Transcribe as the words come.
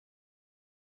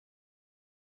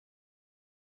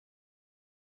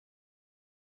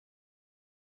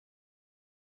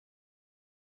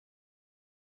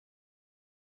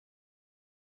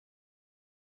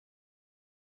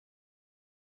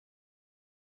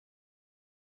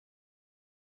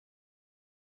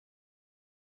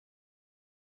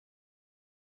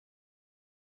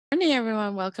morning,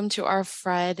 everyone. Welcome to our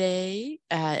Friday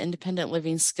Independent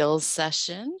Living Skills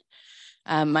session.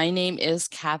 My name is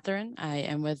Catherine. I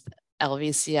am with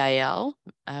LVCIL.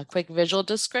 Quick visual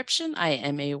description. I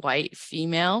am a white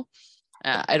female.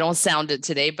 I don't sound it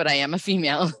today, but I am a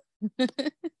female.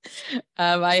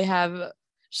 I have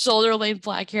shoulder length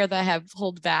black hair that I have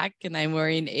pulled back, and I'm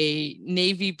wearing a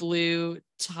navy blue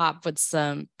top with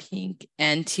some pink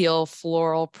and teal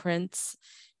floral prints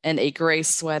and a gray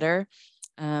sweater.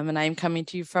 And I'm coming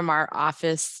to you from our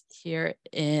office here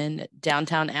in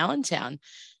downtown Allentown.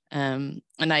 And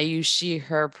I use she,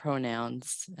 her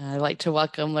pronouns. I'd like to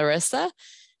welcome Larissa.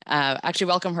 Actually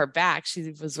welcome her back.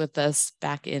 She was with us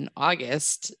back in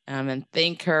August, and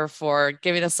thank her for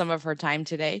giving us some of her time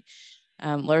today.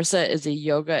 Larissa is a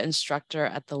yoga instructor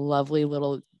at the lovely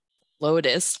little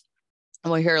Lotus.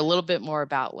 And we'll hear a little bit more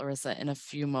about Larissa in a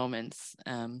few moments.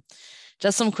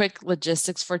 Just some quick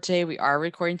logistics for today. We are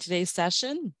recording today's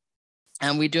session,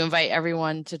 and we do invite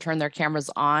everyone to turn their cameras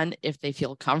on if they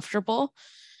feel comfortable.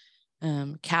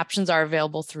 Captions are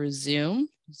available through Zoom,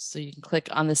 so you can click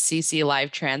on the CC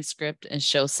live transcript and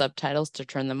show subtitles to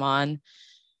turn them on.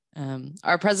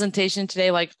 Our presentation today,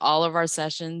 like all of our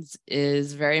sessions,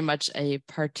 is very much a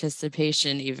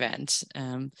participation event.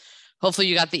 Hopefully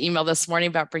you got the email this morning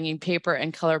about bringing paper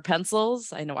and color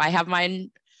pencils. I know I have mine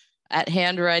at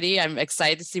hand ready. I'm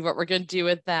excited to see what we're going to do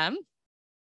with them.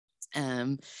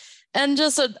 And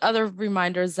just other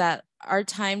reminders that our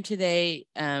time today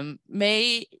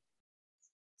may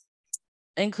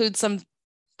include some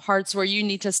parts where you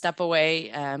need to step away.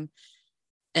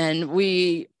 And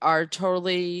we are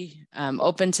totally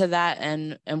open to that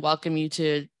and welcome you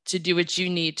to do what you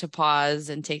need to pause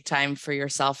and take time for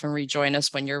yourself and rejoin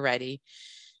us when you're ready.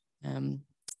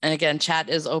 And again, chat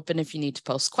is open if you need to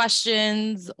post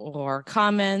questions or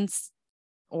comments,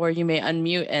 or you may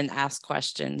unmute and ask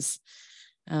questions.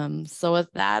 So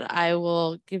with that, I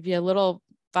will give you a little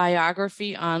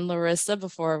biography on Larissa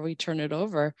before we turn it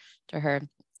over to her.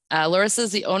 Larissa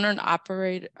is the owner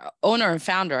and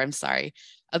founder,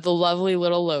 of the lovely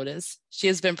little Lotus. She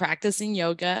has been practicing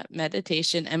yoga,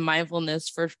 meditation, and mindfulness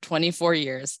for 24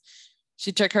 years.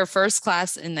 She took her first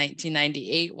class in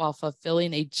 1998 while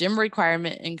fulfilling a gym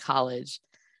requirement in college.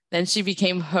 Then she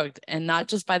became hooked, and not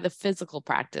just by the physical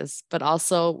practice, but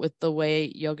also with the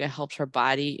way yoga helps her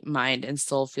body, mind, and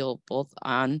soul feel both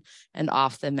on and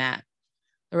off the mat.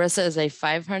 Larissa is a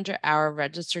 500-hour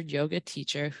registered yoga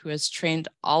teacher who has trained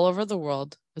all over the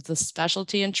world with a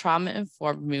specialty in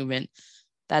trauma-informed movement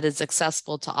that is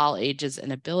accessible to all ages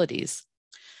and abilities.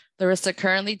 Larissa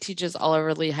currently teaches all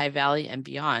over Lehigh Valley and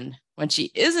beyond. When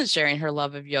she isn't sharing her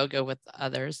love of yoga with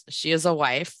others, she is a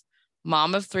wife,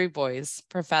 mom of 3 boys,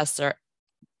 professor,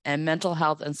 and mental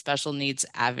health and special needs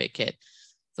advocate.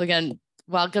 So again,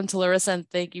 welcome to Larissa, and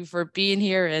thank you for being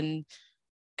here and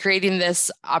creating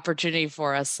this opportunity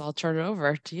for us. I'll turn it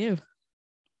over to you.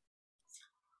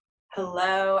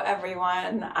 Hello,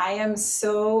 everyone. I am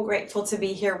so grateful to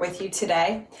be here with you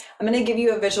today. I'm going to give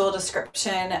you a visual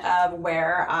description of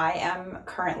where I am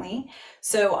currently.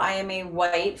 So I am a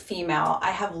white female.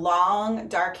 I have long,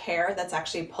 dark hair that's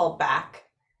actually pulled back.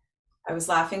 I was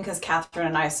laughing because Catherine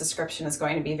and I's description is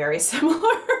going to be very similar,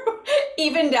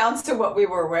 even down to what we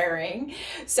were wearing.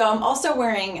 So I'm also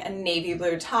wearing a navy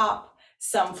blue top,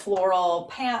 some floral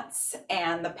pants,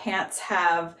 and the pants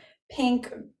have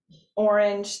pink,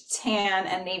 orange, tan,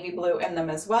 and navy blue in them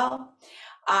as well.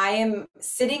 I am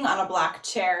sitting on a black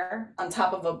chair on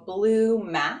top of a blue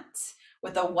mat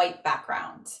with a white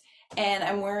background, and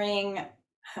I'm wearing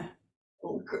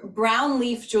brown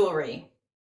leaf jewelry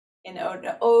in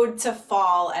ode to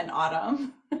fall and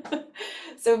autumn.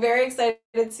 So very excited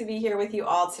to be here with you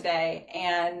all today,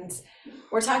 and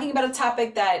we're talking about a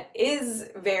topic that is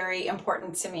very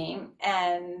important to me,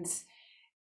 and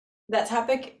that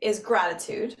topic is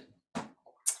gratitude.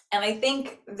 And I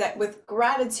think that with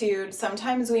gratitude,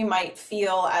 sometimes we might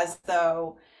feel as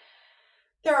though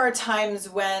there are times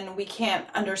when we can't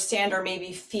understand or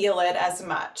maybe feel it as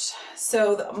much.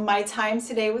 So my time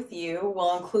today with you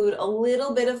will include a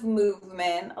little bit of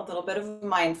movement, a little bit of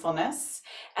mindfulness,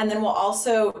 and then we'll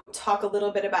also talk a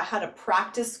little bit about how to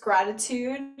practice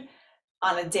gratitude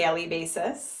on a daily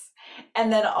basis.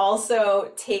 And then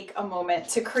also take a moment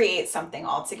to create something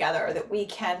all together that we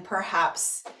can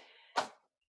perhaps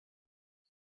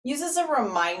use as a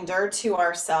reminder to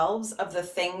ourselves of the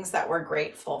things that we're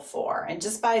grateful for. And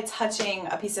just by touching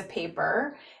a piece of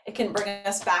paper, it can bring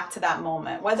us back to that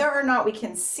moment. Whether or not we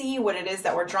can see what it is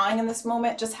that we're drawing in this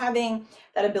moment, just having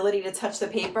that ability to touch the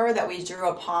paper that we drew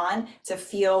upon, to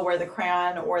feel where the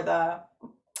crayon or the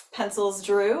pencils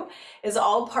drew, is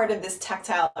all part of this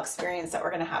tactile experience that we're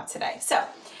going to have today. So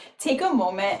take a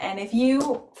moment, and if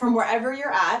you, from wherever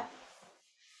you're at,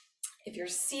 if you're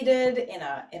seated in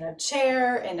a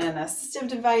chair, in an assistive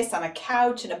device, on a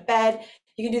couch, in a bed,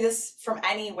 you can do this from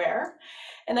anywhere.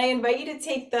 And I invite you to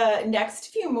take the next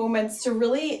few moments to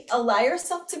really allow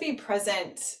yourself to be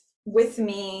present with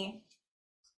me,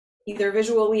 either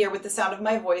visually or with the sound of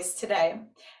my voice today.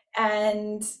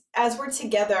 And as we're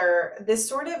together, this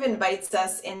sort of invites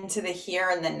us into the here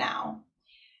and the now.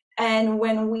 And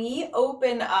when we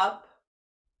open up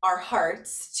our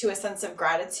hearts to a sense of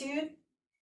gratitude,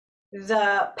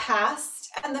 the past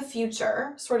and the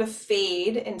future sort of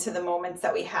fade into the moments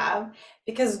that we have,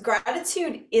 because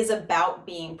gratitude is about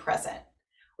being present.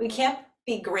 We can't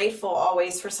be grateful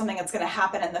always for something that's going to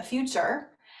happen in the future.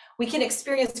 We can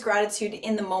experience gratitude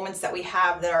in the moments that we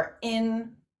have that are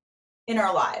in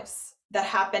our lives, that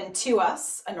happen to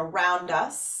us and around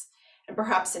us, and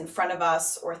perhaps in front of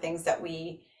us, or things that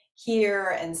we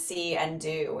hear and see and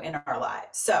do in our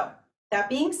lives. So that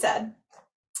being said,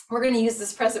 we're going to use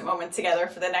this present moment together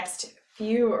for the next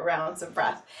few rounds of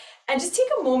breath, and just take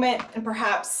a moment and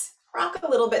perhaps rock a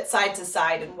little bit side to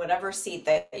side in whatever seat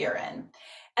that you're in.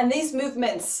 And these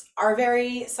movements are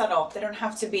very subtle. They don't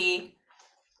have to be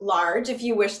large. If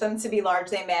you wish them to be large,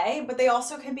 they may, but they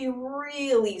also can be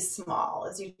really small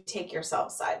as you take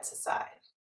yourself side to side.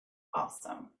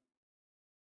 Awesome.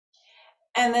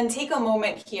 And then take a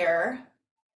moment here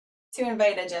to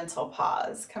invite a gentle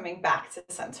pause, coming back to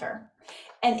the center.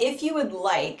 And if you would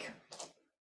like,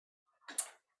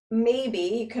 maybe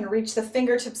you can reach the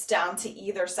fingertips down to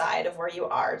either side of where you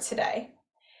are today.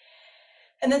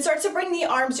 And then start to bring the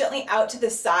arms gently out to the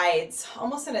sides,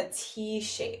 almost in a T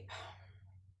shape.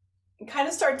 And kind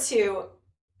of start to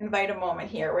invite a moment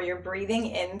here where you're breathing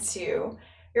into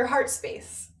your heart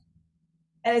space.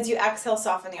 And as you exhale,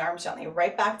 soften the arms gently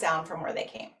right back down from where they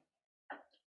came.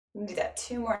 Do that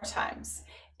 2 more times.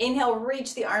 Inhale,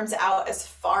 reach the arms out as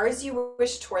far as you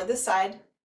wish toward the side,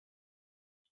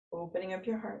 opening up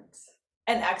your heart.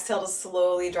 And exhale to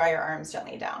slowly draw your arms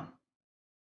gently down.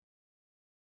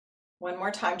 1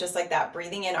 more time, just like that.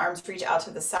 Breathing in, arms reach out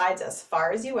to the sides as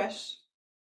far as you wish.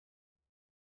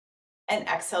 And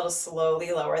exhale to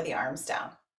slowly lower the arms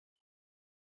down.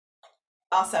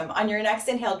 Awesome. On your next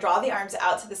inhale, draw the arms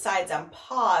out to the sides and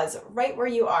pause right where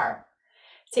you are.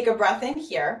 Take a breath in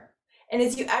here. And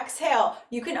as you exhale,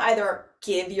 you can either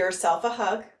give yourself a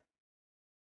hug.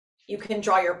 You can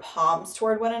draw your palms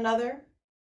toward one another,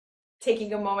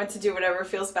 taking a moment to do whatever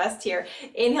feels best here.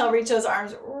 Inhale, reach those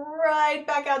arms right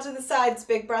back out to the sides.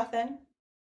 Big breath in.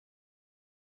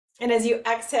 And as you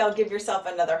exhale, give yourself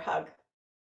another hug.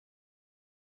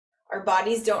 Our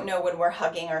bodies don't know when we're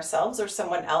hugging ourselves or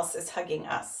someone else is hugging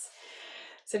us.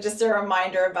 So just a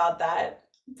reminder about that.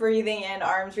 Breathing in,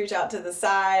 arms reach out to the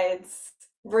sides.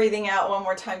 Breathing out 1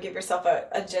 more time, give yourself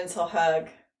a gentle hug.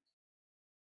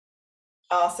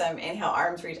 Awesome. Inhale,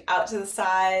 arms reach out to the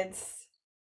sides.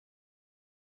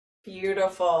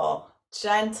 Beautiful.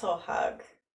 Gentle hug.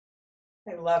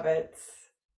 I love it.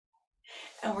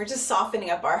 And we're just softening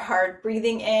up our heart,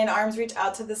 breathing in, arms reach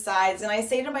out to the sides. And I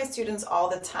say to my students all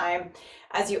the time,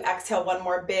 as you exhale, 1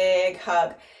 more big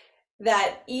hug,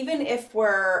 that even if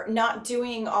we're not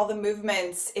doing all the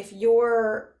movements, if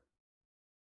you're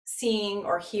seeing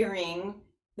or hearing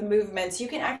the movements, you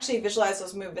can actually visualize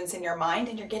those movements in your mind,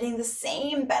 and you're getting the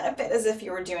same benefit as if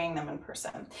you were doing them in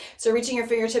person. So reaching your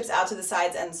fingertips out to the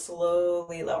sides and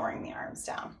slowly lowering the arms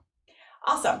down.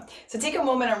 Awesome. So take a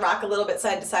moment and rock a little bit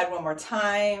side to side 1 more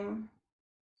time.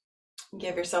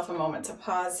 Give yourself a moment to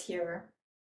pause here.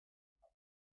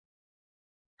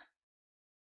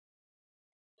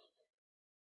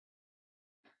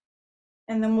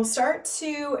 And then we'll start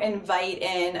to invite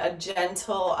in a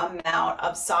gentle amount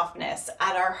of softness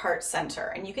at our heart center.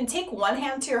 And you can take 1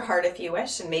 hand to your heart if you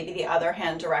wish, and maybe the other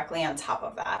hand directly on top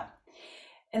of that.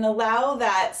 And allow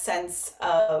that sense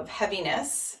of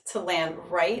heaviness to land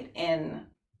right in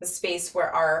the space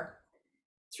where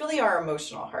it's really our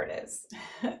emotional heart is.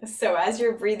 So as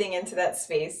you're breathing into that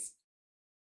space,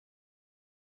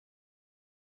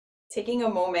 taking a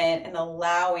moment and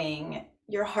allowing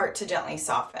your heart to gently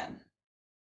soften.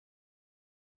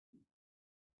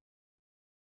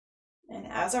 And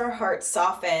as our hearts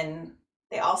soften,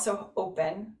 they also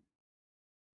open.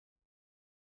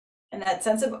 And that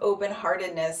sense of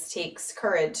open-heartedness takes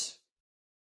courage,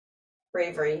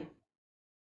 bravery.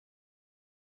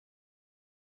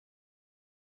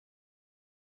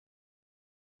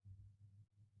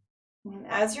 And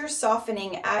as you're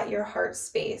softening at your heart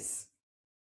space,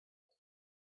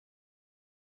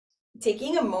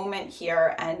 taking a moment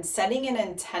here and setting an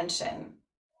intention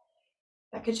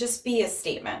that could just be a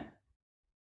statement.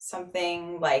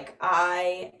 something like,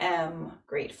 I am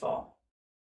grateful.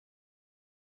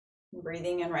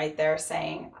 Breathing in right there,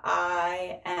 saying,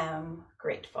 I am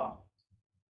grateful.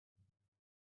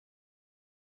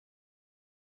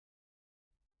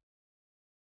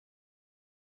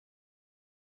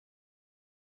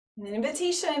 An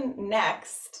invitation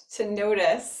next to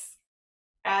notice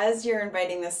as you're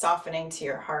inviting this softening to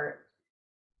your heart,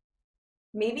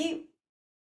 maybe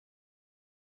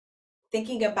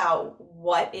thinking about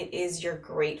what it is you're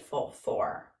grateful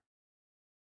for.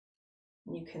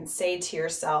 You can say to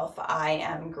yourself, I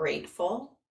am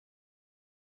grateful.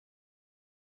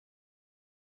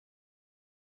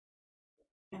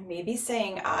 And maybe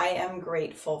saying, I am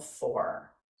grateful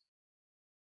for.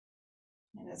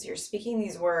 And as you're speaking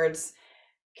these words,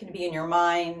 it could be in your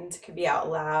mind, it could be out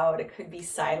loud, it could be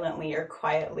silently or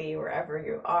quietly, wherever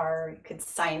you are. You could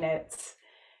sign it.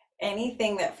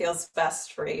 Anything that feels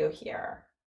best for you here.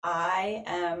 I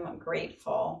am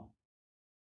grateful.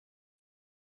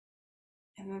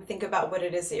 And then think about what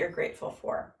it is that you're grateful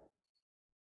for.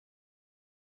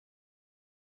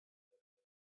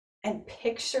 And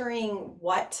picturing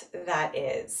what that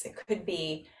is. It could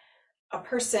be a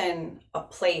person, a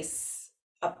place,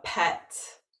 a pet,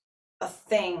 a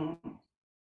thing,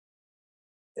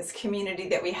 this community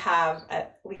that we have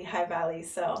at Lehigh Valley.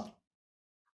 So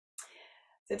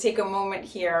take a moment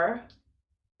here,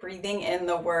 breathing in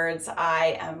the words,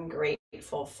 I am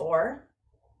grateful for.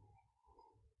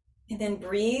 And then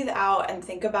breathe out and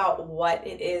think about what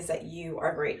it is that you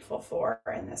are grateful for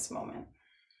in this moment.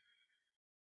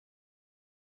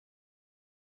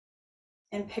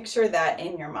 And picture that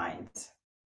in your mind.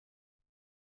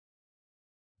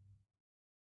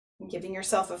 And giving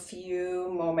yourself a few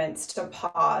moments to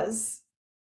pause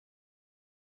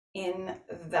in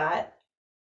that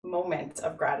moment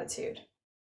of gratitude.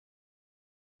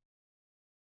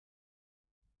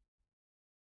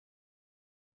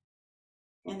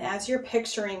 And as you're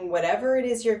picturing whatever it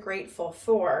is you're grateful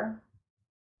for,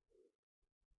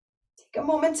 take a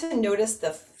moment to notice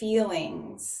the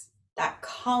feelings that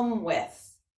come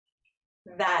with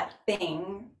that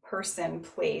thing, person,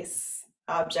 place,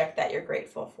 object that you're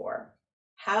grateful for.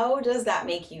 How does that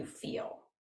make you feel?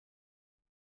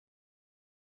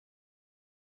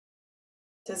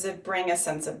 Does it bring a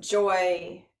sense of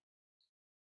joy?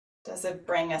 Does it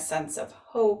bring a sense of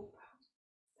hope?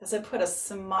 Does it put a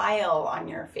smile on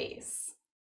your face?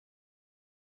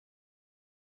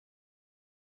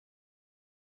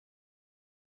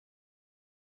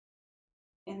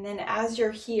 And then as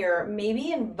you're here,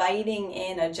 maybe inviting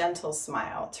in a gentle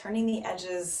smile, turning the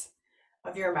edges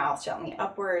of your mouth gently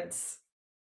upwards.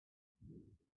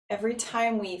 Every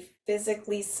time we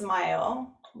physically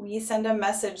smile, we send a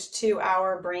message to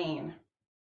our brain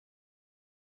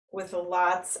with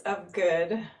lots of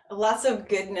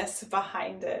goodness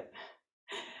behind it.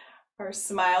 Our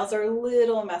smiles are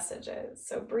little messages.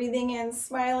 So breathing in,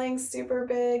 smiling super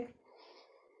big.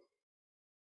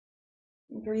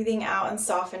 Breathing out and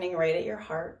softening right at your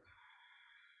heart.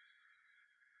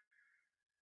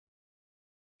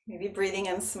 Maybe breathing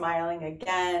in, smiling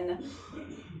again.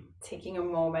 Taking a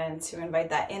moment to invite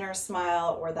that inner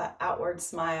smile or that outward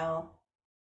smile.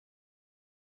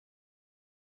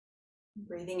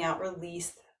 Breathing out,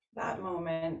 release that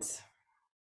moment.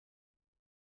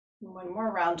 One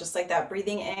more round, just like that.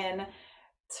 Breathing in,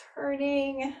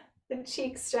 turning the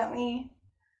cheeks gently,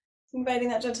 inviting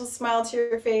that gentle smile to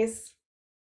your face.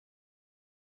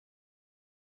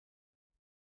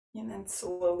 And then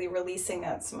slowly releasing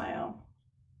that smile.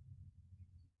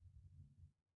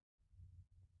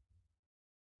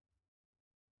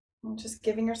 And just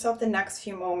giving yourself the next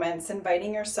few moments,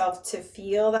 inviting yourself to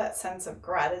feel that sense of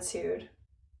gratitude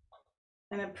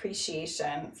and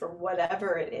appreciation for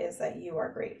whatever it is that you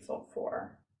are grateful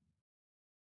for.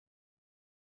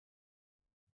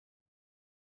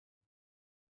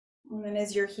 And then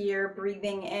as you're here,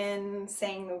 breathing in,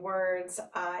 saying the words,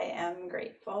 I am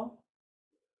grateful.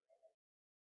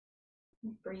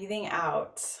 Breathing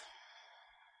out,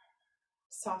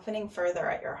 softening further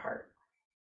at your heart.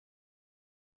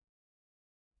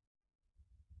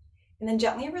 And then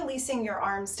gently releasing your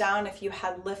arms down if you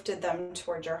had lifted them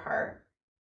toward your heart.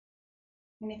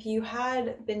 And if you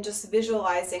had been just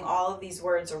visualizing all of these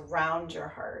words around your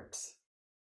heart,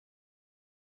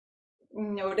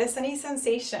 notice any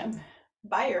sensation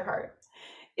by your heart.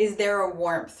 Is there a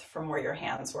warmth from where your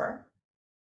hands were?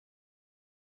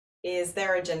 Is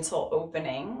there a gentle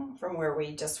opening from where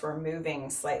we just were moving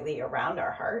slightly around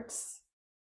our hearts?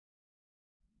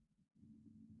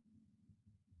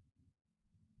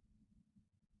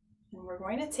 And we're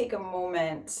going to take a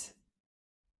moment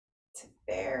to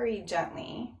very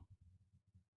gently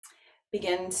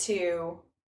begin to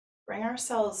bring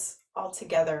ourselves all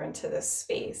together into this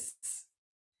space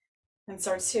and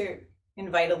start to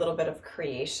invite a little bit of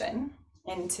creation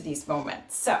into these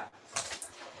moments. So,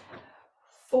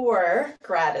 for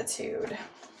gratitude,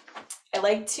 I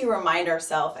like to remind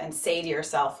ourselves and say to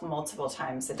yourself multiple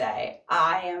times a day,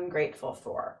 I am grateful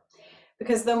for.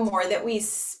 Because the more that we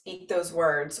speak those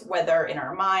words, whether in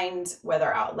our mind,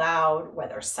 whether out loud,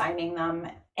 whether signing them,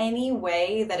 any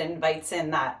way that invites in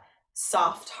that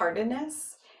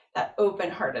soft-heartedness, that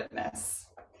open-heartedness,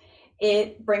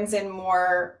 it brings in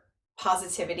more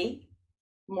positivity,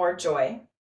 more joy.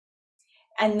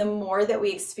 And the more that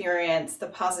we experience the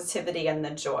positivity and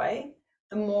the joy,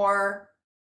 the more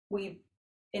we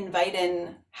invite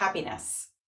in happiness,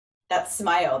 that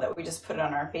smile that we just put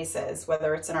on our faces,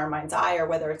 whether it's in our mind's eye or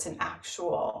whether it's an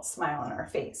actual smile on our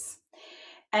face.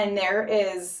 And there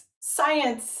is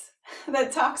science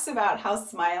that talks about how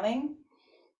smiling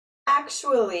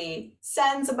actually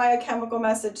sends a biochemical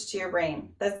message to your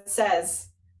brain that says,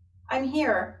 I'm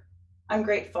here, I'm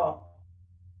grateful,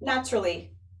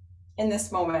 naturally in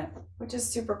this moment, which is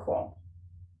super cool.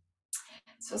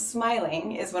 So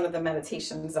smiling is one of the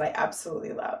meditations that I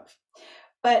absolutely love.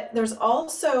 But there's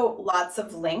also lots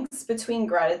of links between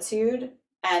gratitude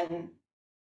and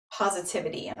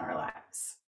positivity in our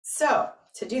lives. So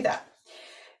to do that,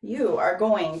 you are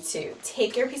going to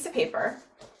take your piece of paper.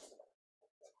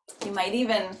 You might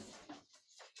even,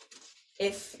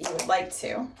 if you would like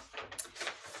to,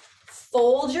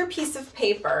 fold your piece of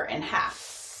paper in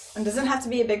half. It doesn't have to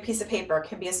be a big piece of paper. It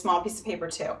can be a small piece of paper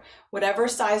too. Whatever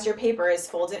size your paper is,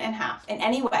 fold it in half. In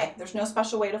any way, there's no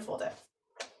special way to fold it.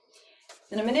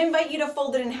 And I'm going to invite you to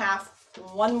fold it in half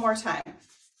one more time.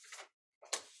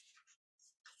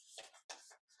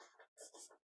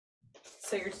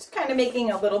 So you're just kind of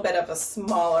making a little bit of a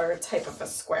smaller type of a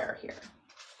square here.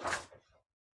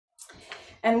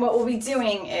 And what we'll be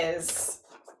doing is,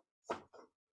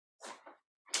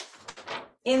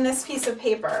 in this piece of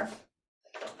paper,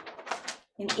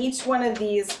 in each one of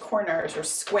these corners or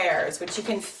squares, which you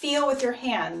can feel with your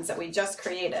hands that we just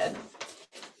created,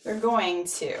 we're going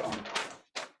to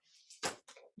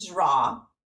draw,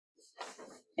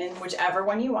 in whichever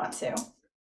one you want to,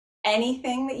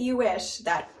 anything that you wish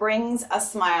that brings a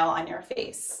smile on your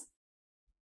face.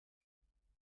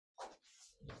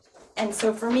 And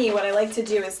so for me, what I like to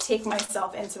do is take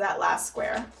myself into that last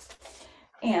square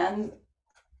and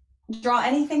draw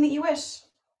anything that you wish.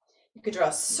 You could draw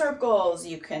circles,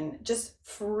 you can just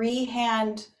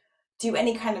freehand do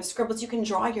any kind of scribbles. You can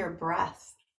draw your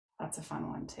breath. That's a fun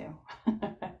one too.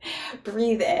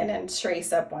 Breathe in and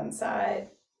trace up one side.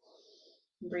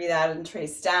 Breathe out and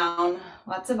trace down.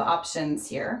 Lots of options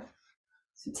here.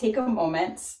 So take a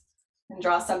moment and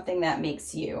draw something that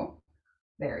makes you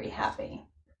very happy.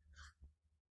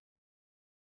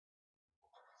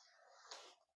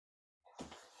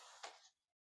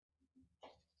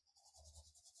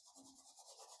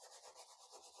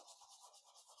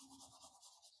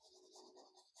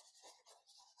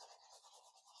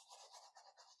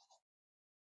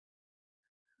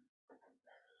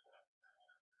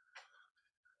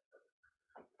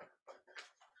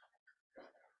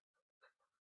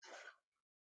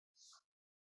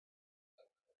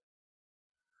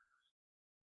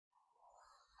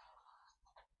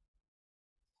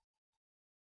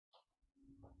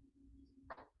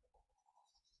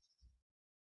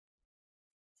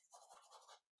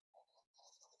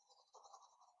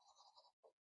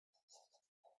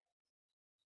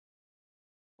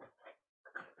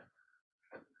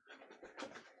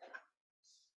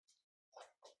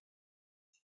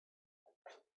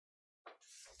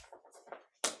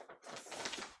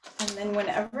 And then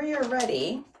whenever you're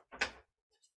ready,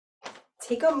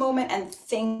 take a moment and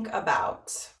think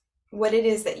about what it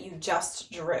is that you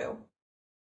just drew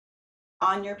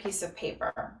on your piece of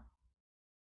paper.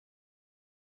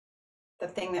 The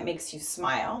thing that makes you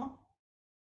smile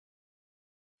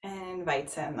and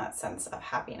invites in that sense of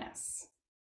happiness.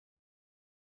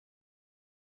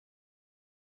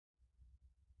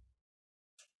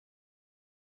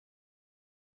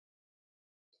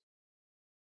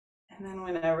 And then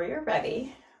whenever you're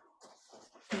ready,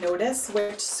 notice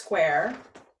which square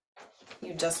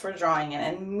you just were drawing in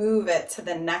and move it to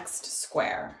the next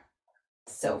square.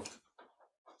 So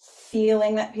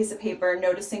feeling that piece of paper,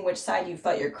 noticing which side you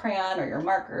felt your crayon or your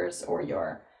markers or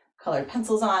your colored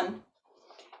pencils on.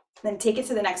 Then take it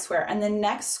to the next square. And the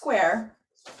next square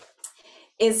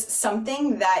is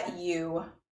something that you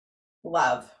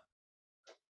love.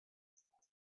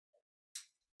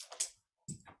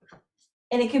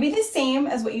 And it could be the same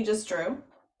as what you just drew,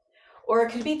 or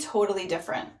it could be totally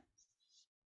different.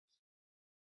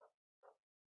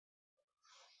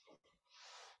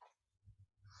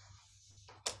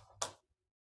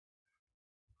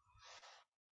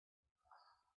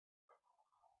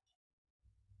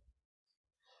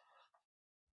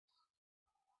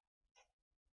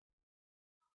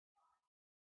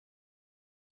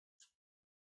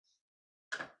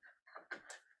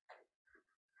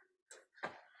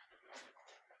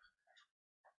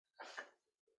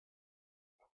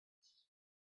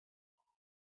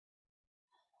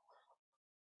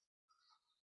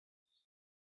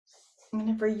 And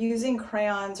if we're using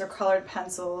crayons or colored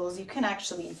pencils, you can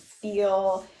actually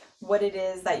feel what it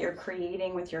is that you're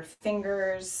creating with your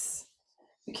fingers.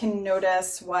 You can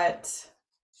notice what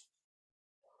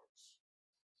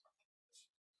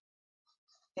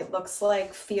it looks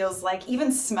like, feels like,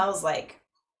 even smells like.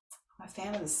 I'm a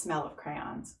fan of the smell of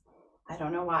crayons. I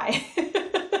don't know why.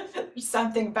 There's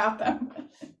something about them.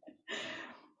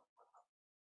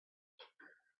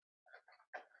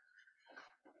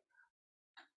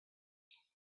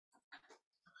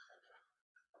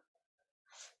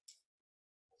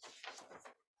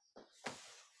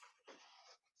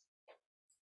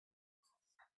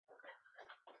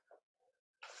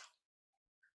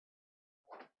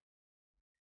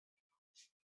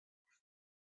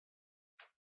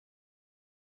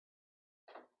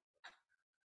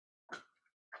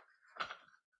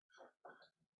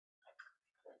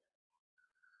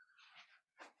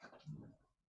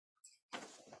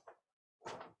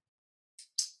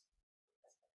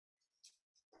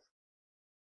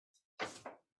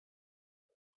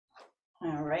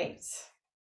 All right.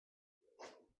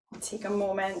 Take a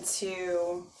moment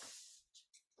to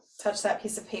touch that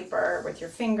piece of paper with your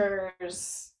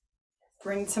fingers.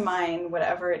 Bring to mind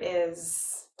whatever it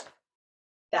is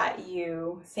that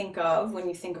you think of when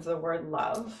you think of the word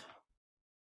love.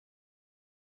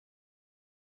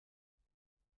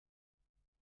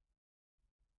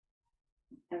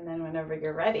 And then whenever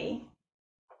you're ready,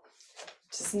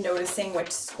 just noticing which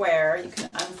square, you can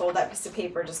unfold that piece of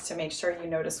paper just to make sure you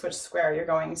notice which square you're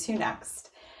going to next.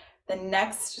 The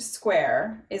next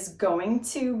square is going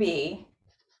to be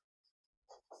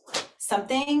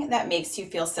something that makes you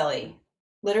feel silly,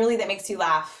 literally that makes you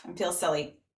laugh and feel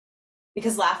silly,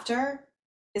 because laughter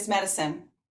is medicine,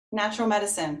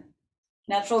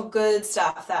 natural good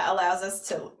stuff that allows us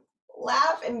to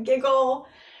laugh and giggle.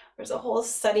 There's a whole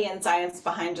study and science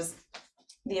behind just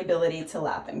the ability to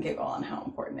laugh and giggle and how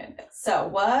important it is. So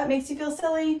what makes you feel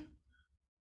silly?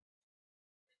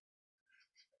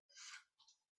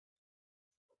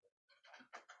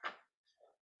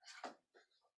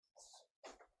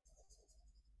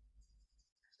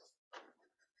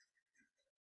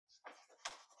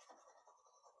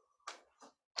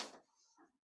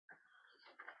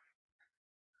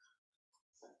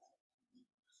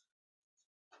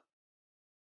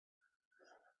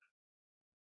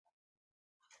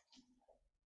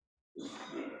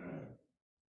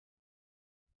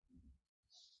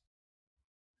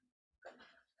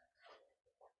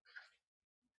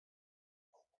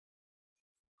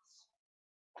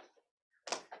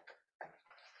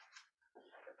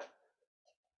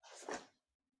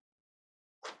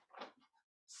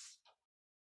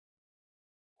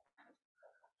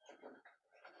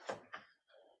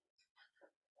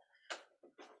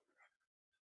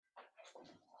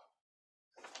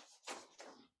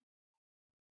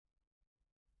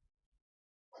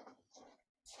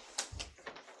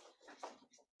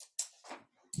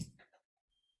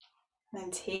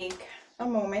 And take a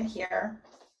moment here.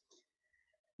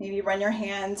 Maybe run your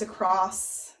hands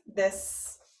across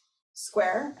this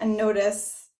square and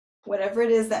notice whatever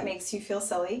it is that makes you feel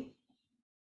silly.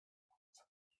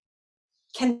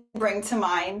 Can bring to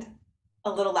mind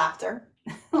a little laughter,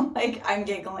 like I'm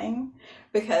giggling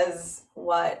because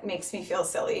what makes me feel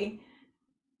silly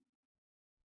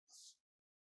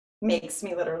makes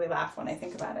me literally laugh when I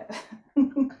think about it.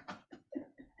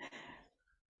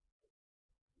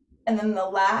 And then the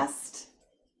last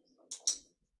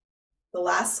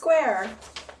square,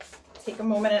 take a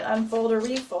moment and unfold or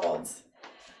refold.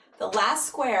 The last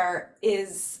square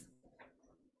is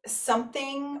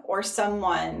something or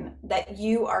someone that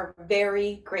you are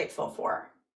very grateful for.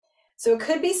 So it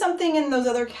could be something in those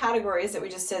other categories that we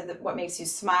just said, that what makes you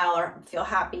smile or feel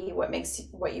happy,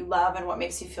 what you love, and what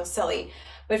makes you feel silly.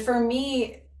 But for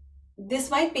me, this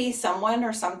might be someone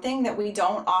or something that we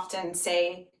don't often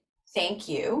say thank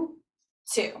you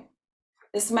to.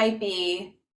 This might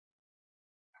be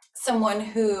someone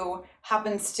who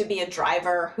happens to be a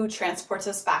driver who transports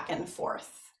us back and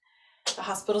forth. The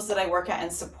hospitals that I work at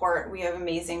and support, we have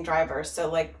amazing drivers. So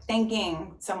like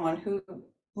thanking someone who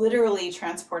literally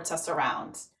transports us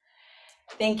around,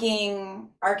 thanking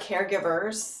our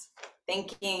caregivers,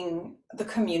 thanking the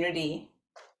community.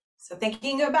 So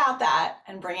thinking about that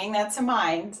and bringing that to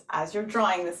mind as you're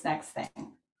drawing this next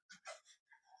thing.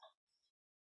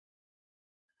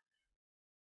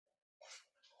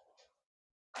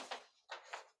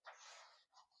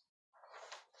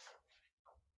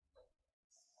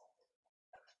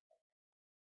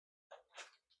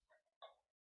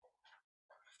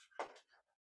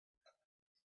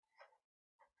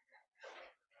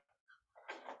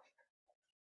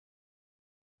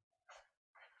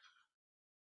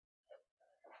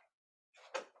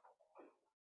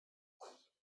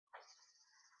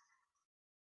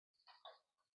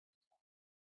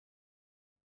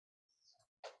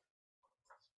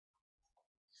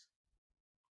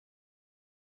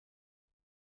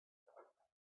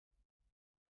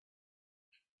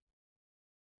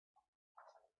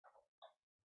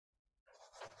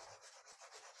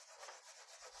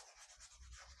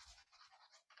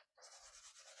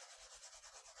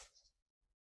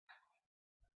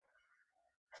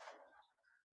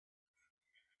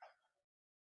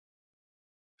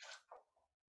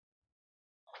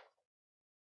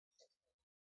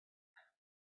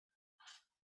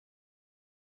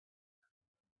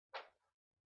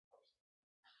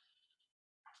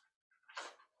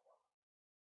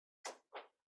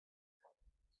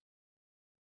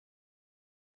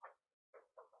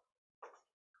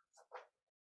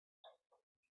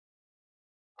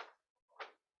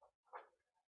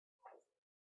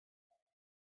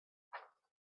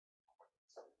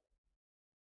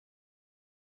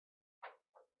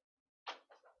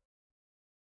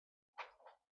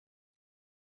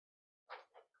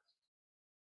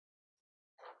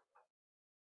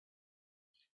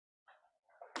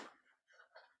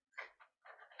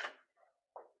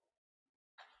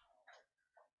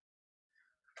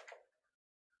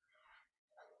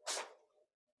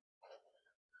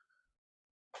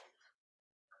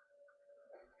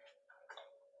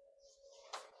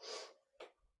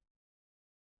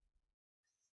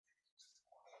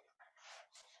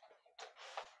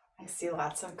 see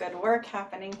lots of good work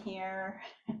happening here.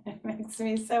 It makes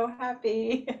me so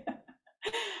happy.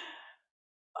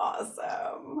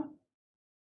 Awesome.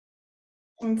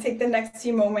 And take the next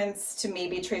few moments to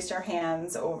maybe trace your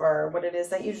hands over what it is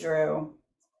that you drew,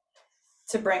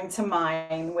 to bring to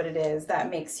mind what it is that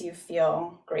makes you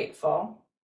feel grateful.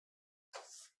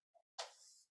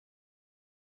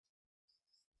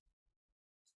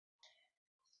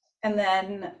 And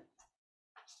then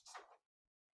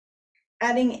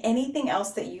adding anything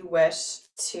else that you wish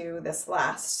to this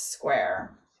last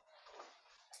square.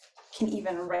 Can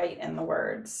even write in the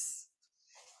words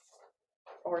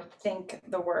or think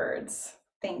the words.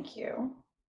 Thank you.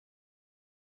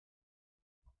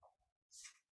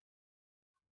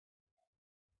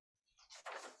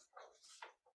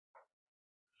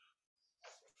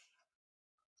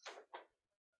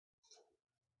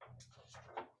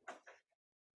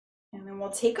 And then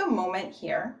we'll take a moment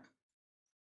here,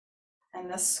 and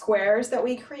the squares that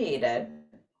we created,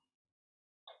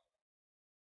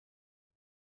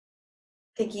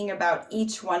 thinking about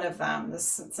each one of them.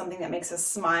 This is something that makes us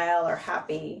smile or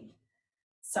happy,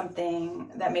 something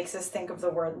that makes us think of the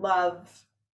word love,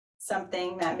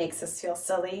 something that makes us feel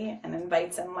silly and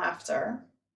invites in laughter,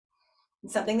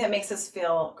 and something that makes us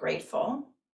feel grateful.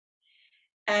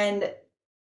 And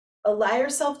allow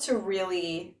yourself to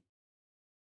really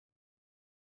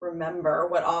remember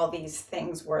what all these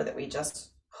things were that we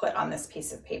just put on this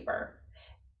piece of paper,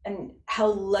 and how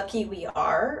lucky we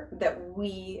are that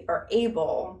we are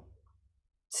able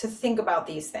to think about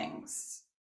these things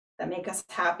that make us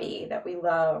happy, that we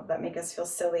love, that make us feel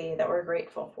silly, that we're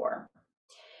grateful for.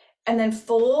 And then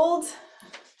fold,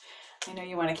 I know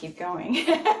you want to keep going,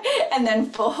 and then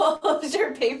fold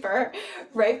your paper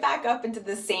right back up into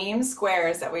the same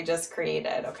squares that we just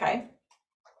created, okay?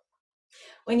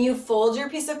 When you fold your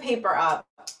piece of paper up,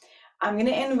 I'm going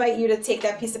to invite you to take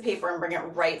that piece of paper and bring it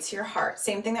right to your heart.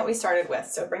 Same thing that we started with.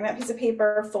 So bring that piece of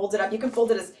paper, fold it up. You can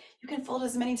fold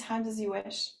as many times as you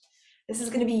wish. This is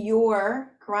going to be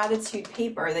your gratitude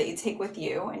paper that you take with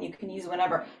you, and you can use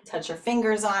whenever. Touch your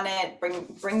fingers on it.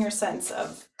 Bring your sense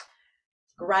of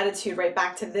gratitude right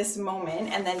back to this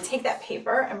moment, and then take that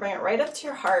paper and bring it right up to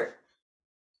your heart,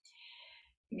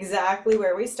 exactly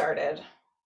where we started.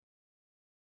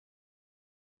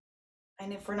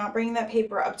 And if we're not bringing that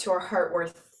paper up to our heart, we're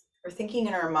thinking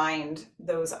in our mind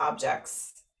those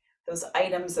objects, those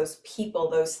items, those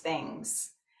people, those things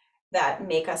that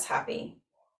make us happy,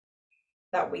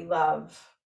 that we love,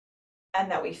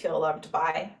 and that we feel loved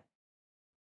by,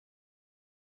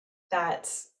 that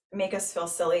make us feel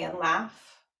silly and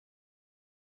laugh,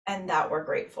 and that we're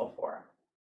grateful for.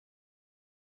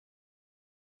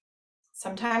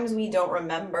 Sometimes we don't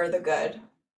remember the good.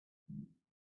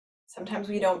 Sometimes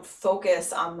we don't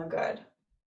focus on the good.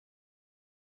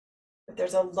 But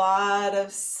there's a lot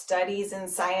of studies in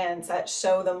science that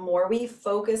show the more we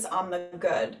focus on the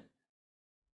good,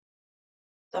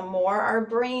 the more our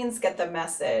brains get the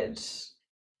message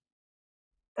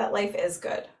that life is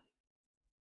good.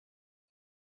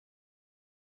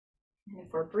 And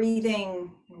if we're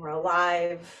breathing, we're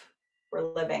alive,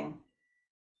 we're living.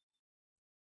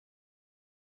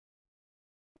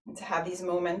 And to have these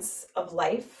moments of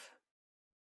life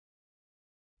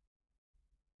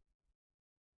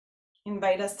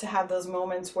invite us to have those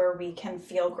moments where we can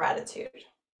feel gratitude.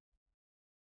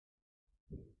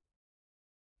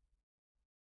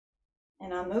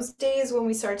 And on those days when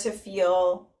we start to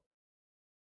feel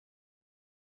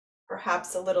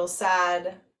perhaps a little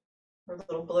sad or a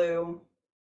little blue,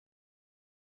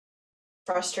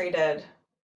 frustrated,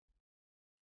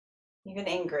 even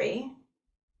angry,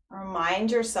 remind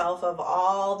yourself of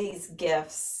all these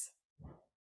gifts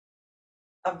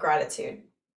of gratitude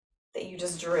that you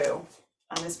just drew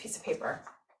on this piece of paper.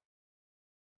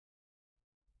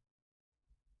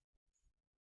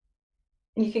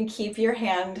 And you can keep your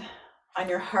hand on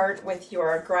your heart with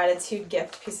your gratitude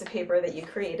gift piece of paper that you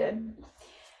created.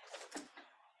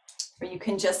 Or you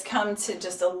can just come to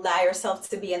just allow yourself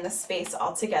to be in the space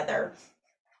altogether.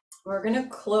 We're going to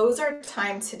close our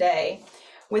time today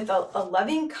with a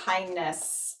loving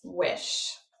kindness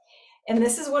wish. And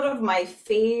this is one of my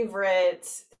favorite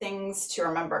things to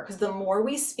remember, because the more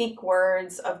we speak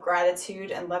words of gratitude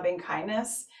and loving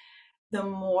kindness, the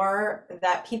more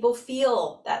that people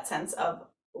feel that sense of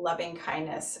loving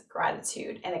kindness,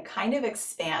 gratitude, and it kind of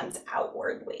expands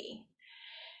outwardly.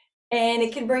 And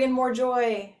it can bring in more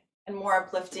joy and more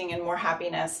uplifting and more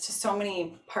happiness to so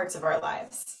many parts of our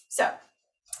lives. So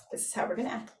this is how we're going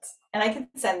to act. And I can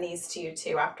send these to you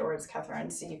too afterwards,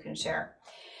 Catherine, so you can share.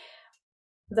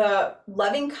 The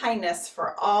loving kindness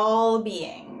for all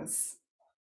beings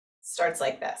starts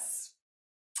like this.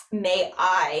 May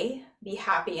I be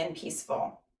happy and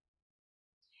peaceful.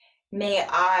 May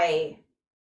I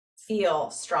feel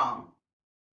strong.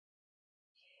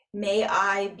 May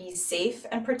I be safe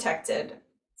and protected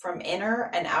from inner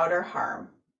and outer harm.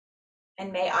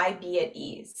 And may I be at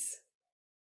ease.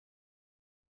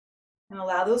 And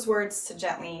allow those words to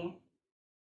gently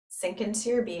sink into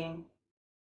your being,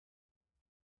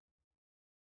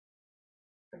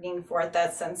 bringing forth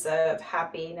that sense of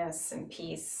happiness and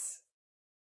peace,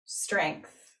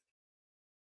 strength,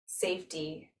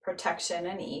 safety, protection,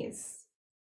 and ease.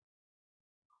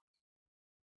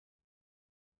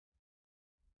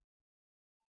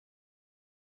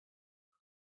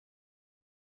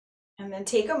 And then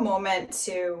take a moment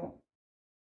to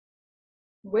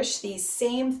wish these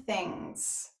same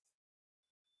things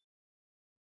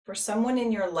for someone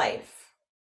in your life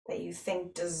that you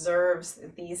think deserves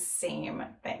these same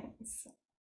things.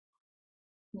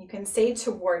 You can say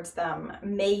towards them,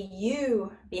 may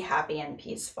you be happy and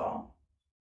peaceful.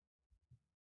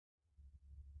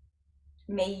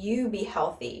 May you be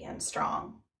healthy and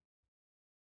strong.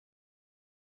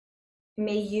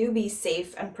 May you be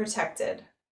safe and protected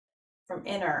from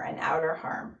inner and outer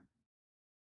harm.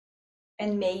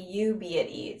 And may you be at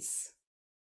ease.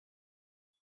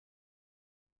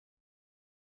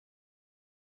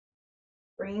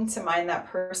 Bringing to mind that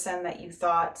person that you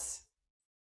thought,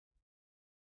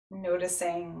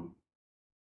 noticing,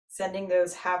 sending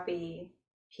those happy,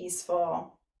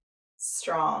 peaceful,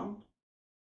 strong,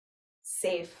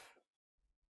 safe,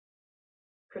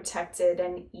 protected,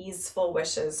 and easeful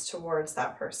wishes towards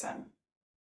that person.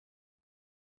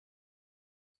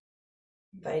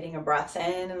 Inviting a breath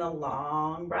in and a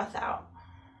long breath out.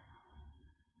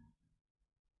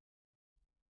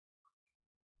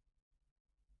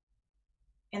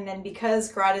 And then,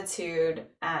 because gratitude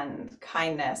and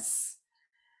kindness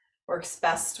works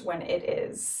best when it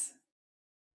is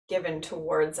given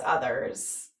towards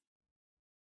others,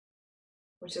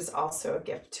 which is also a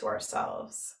gift to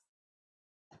ourselves,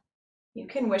 you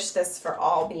can wish this for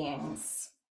all beings.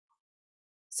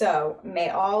 So may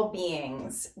all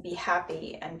beings be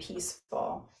happy and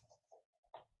peaceful.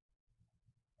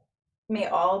 May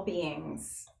all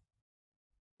beings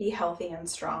be healthy and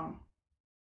strong.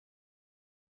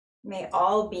 May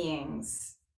all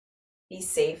beings be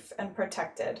safe and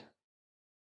protected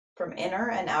from inner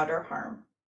and outer harm.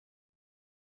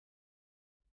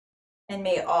 And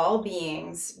may all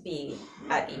beings be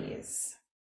at ease.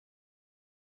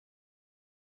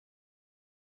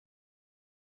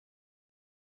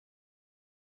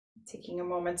 Taking a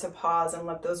moment to pause and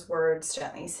let those words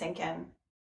gently sink in.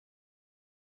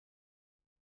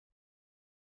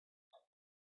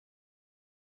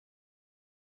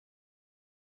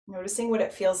 Noticing what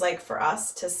it feels like for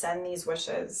us to send these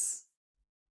wishes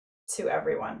to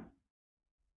everyone.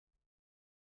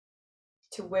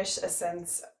 To wish a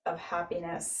sense of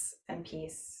happiness and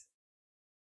peace.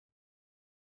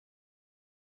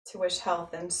 To wish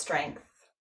health and strength.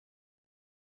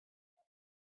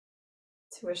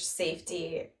 To wish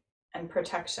safety and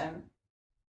protection.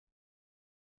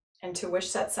 And to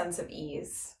wish that sense of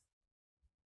ease.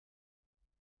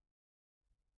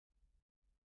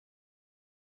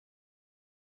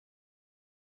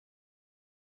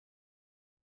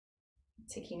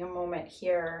 Taking a moment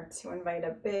here to invite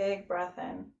a big breath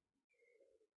in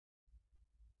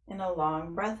and a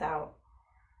long breath out.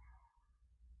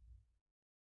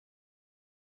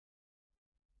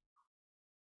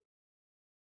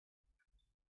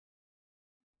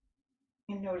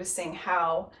 And noticing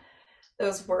how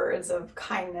those words of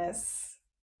kindness,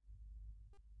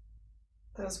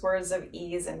 those words of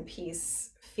ease and peace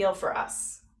feel for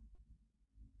us.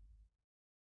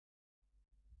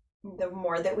 The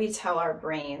more that we tell our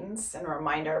brains and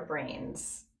remind our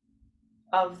brains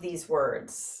of these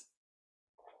words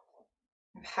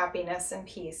of happiness and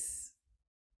peace,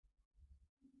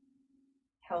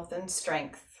 health and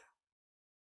strength,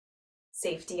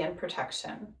 safety and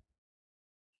protection,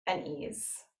 and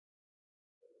ease,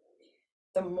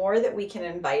 the more that we can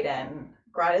invite in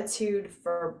gratitude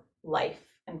for life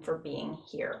and for being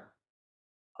here,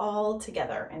 all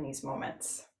together in these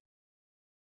moments.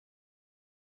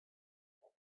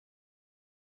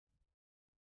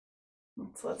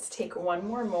 So let's take one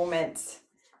more moment.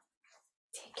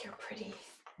 Take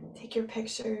your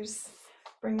pictures,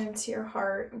 bring them to your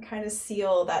heart, and kind of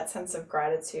seal that sense of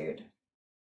gratitude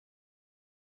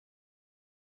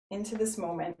into this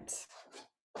moment.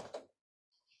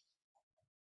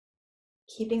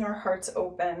 Keeping our hearts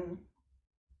open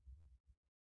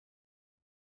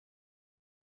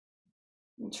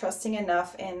and trusting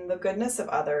enough in the goodness of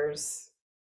others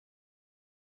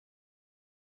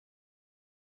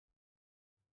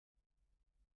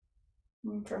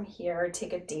And from here,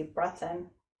 take a deep breath in.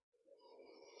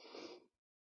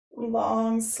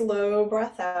 Long, slow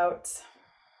breath out.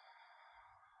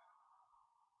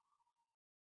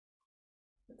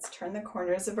 Let's turn the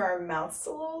corners of our mouth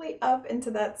slowly up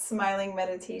into that smiling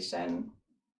meditation.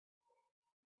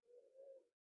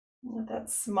 Let that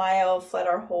smile flood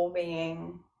our whole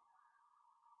being.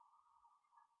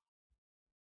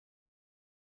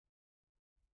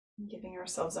 Giving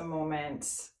ourselves a moment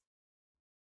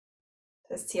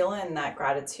to seal in that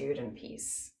gratitude and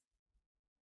peace.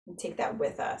 And take that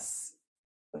with us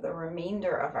for the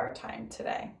remainder of our time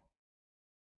today.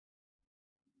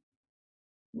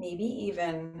 Maybe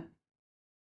even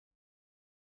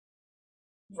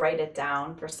write it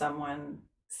down for someone,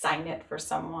 sign it for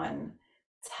someone,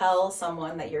 tell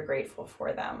someone that you're grateful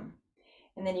for them.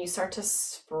 And then you start to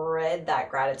spread that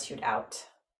gratitude out.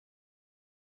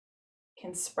 You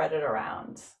can spread it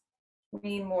around. We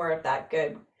need more of that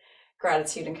good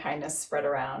gratitude and kindness spread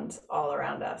around, all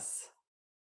around us.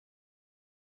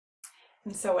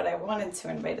 And so what I wanted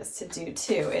to invite us to do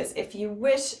too is, if you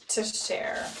wish to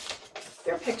share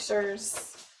your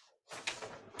pictures,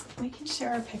 we can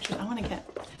share our pictures. I want to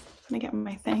get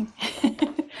my thing.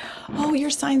 Oh, your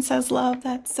sign says love.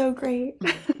 That's so great.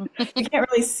 You can't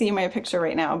really see my picture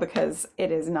right now because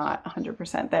it is not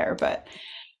 100% there, but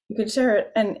you could share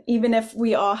it. And even if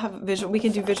we all have visual, we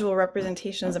can do visual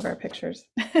representations of our pictures.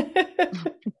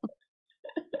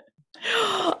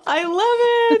 I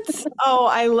love it. Oh,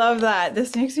 I love that.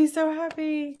 This makes me so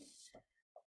happy.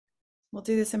 We'll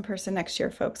do this in person next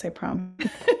year, folks, I promise.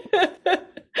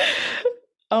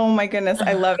 Oh my goodness,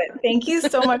 I love it. Thank you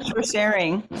so much for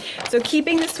sharing. So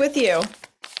keeping this with you,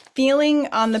 feeling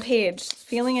on the page,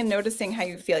 feeling and noticing how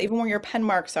you feel, even where your pen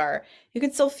marks are, you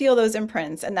can still feel those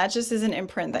imprints, and that just is an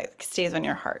imprint that stays on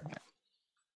your heart.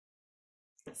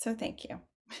 So thank you.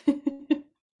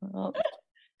 Well,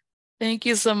 thank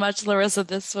you so much, Larissa.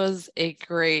 This was a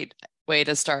great way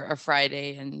to start a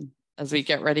Friday, and as we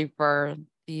get ready for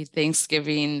the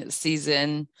Thanksgiving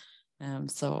season.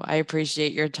 So I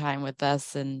appreciate your time with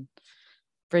us and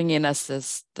bringing us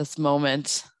this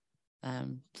moment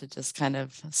to just kind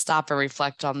of stop and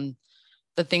reflect on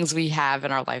the things we have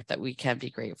in our life that we can be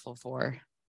grateful for.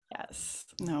 Yes.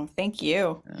 No, thank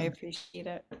you. I appreciate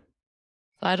it. So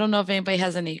I don't know if anybody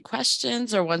has any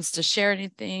questions or wants to share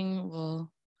anything. We'll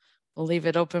leave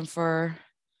it open for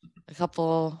a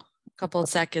couple of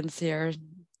seconds here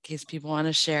in case people want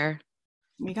to share.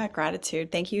 We got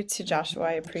gratitude. Thank you to Joshua.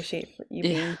 I appreciate you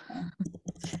being here.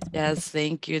 Yes,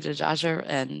 thank you to Joshua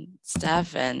and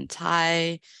Steph and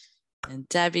Ty and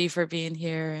Debbie for being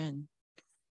here. And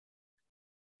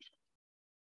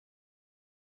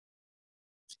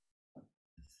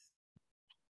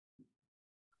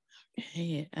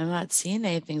hey, I'm not seeing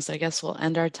anything, so I guess we'll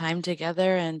end our time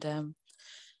together. And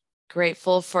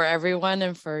grateful for everyone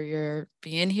and for your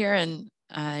being here. And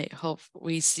I hope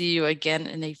we see you again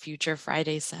in a future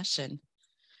Friday session.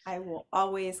 I will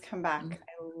always come back. I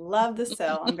love the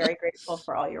cell. I'm very grateful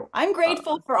for I'm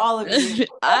grateful for all of you.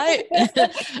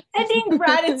 Sending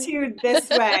gratitude this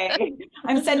way.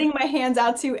 I'm sending my hands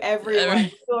out to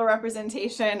everyone. Full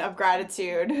representation of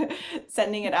gratitude,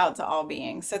 sending it out to all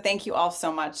beings. So thank you all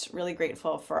so much. Really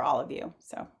grateful for all of you.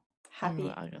 So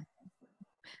happy.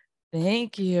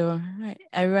 Thank you. All right.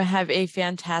 Everyone have a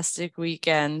fantastic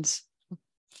weekend.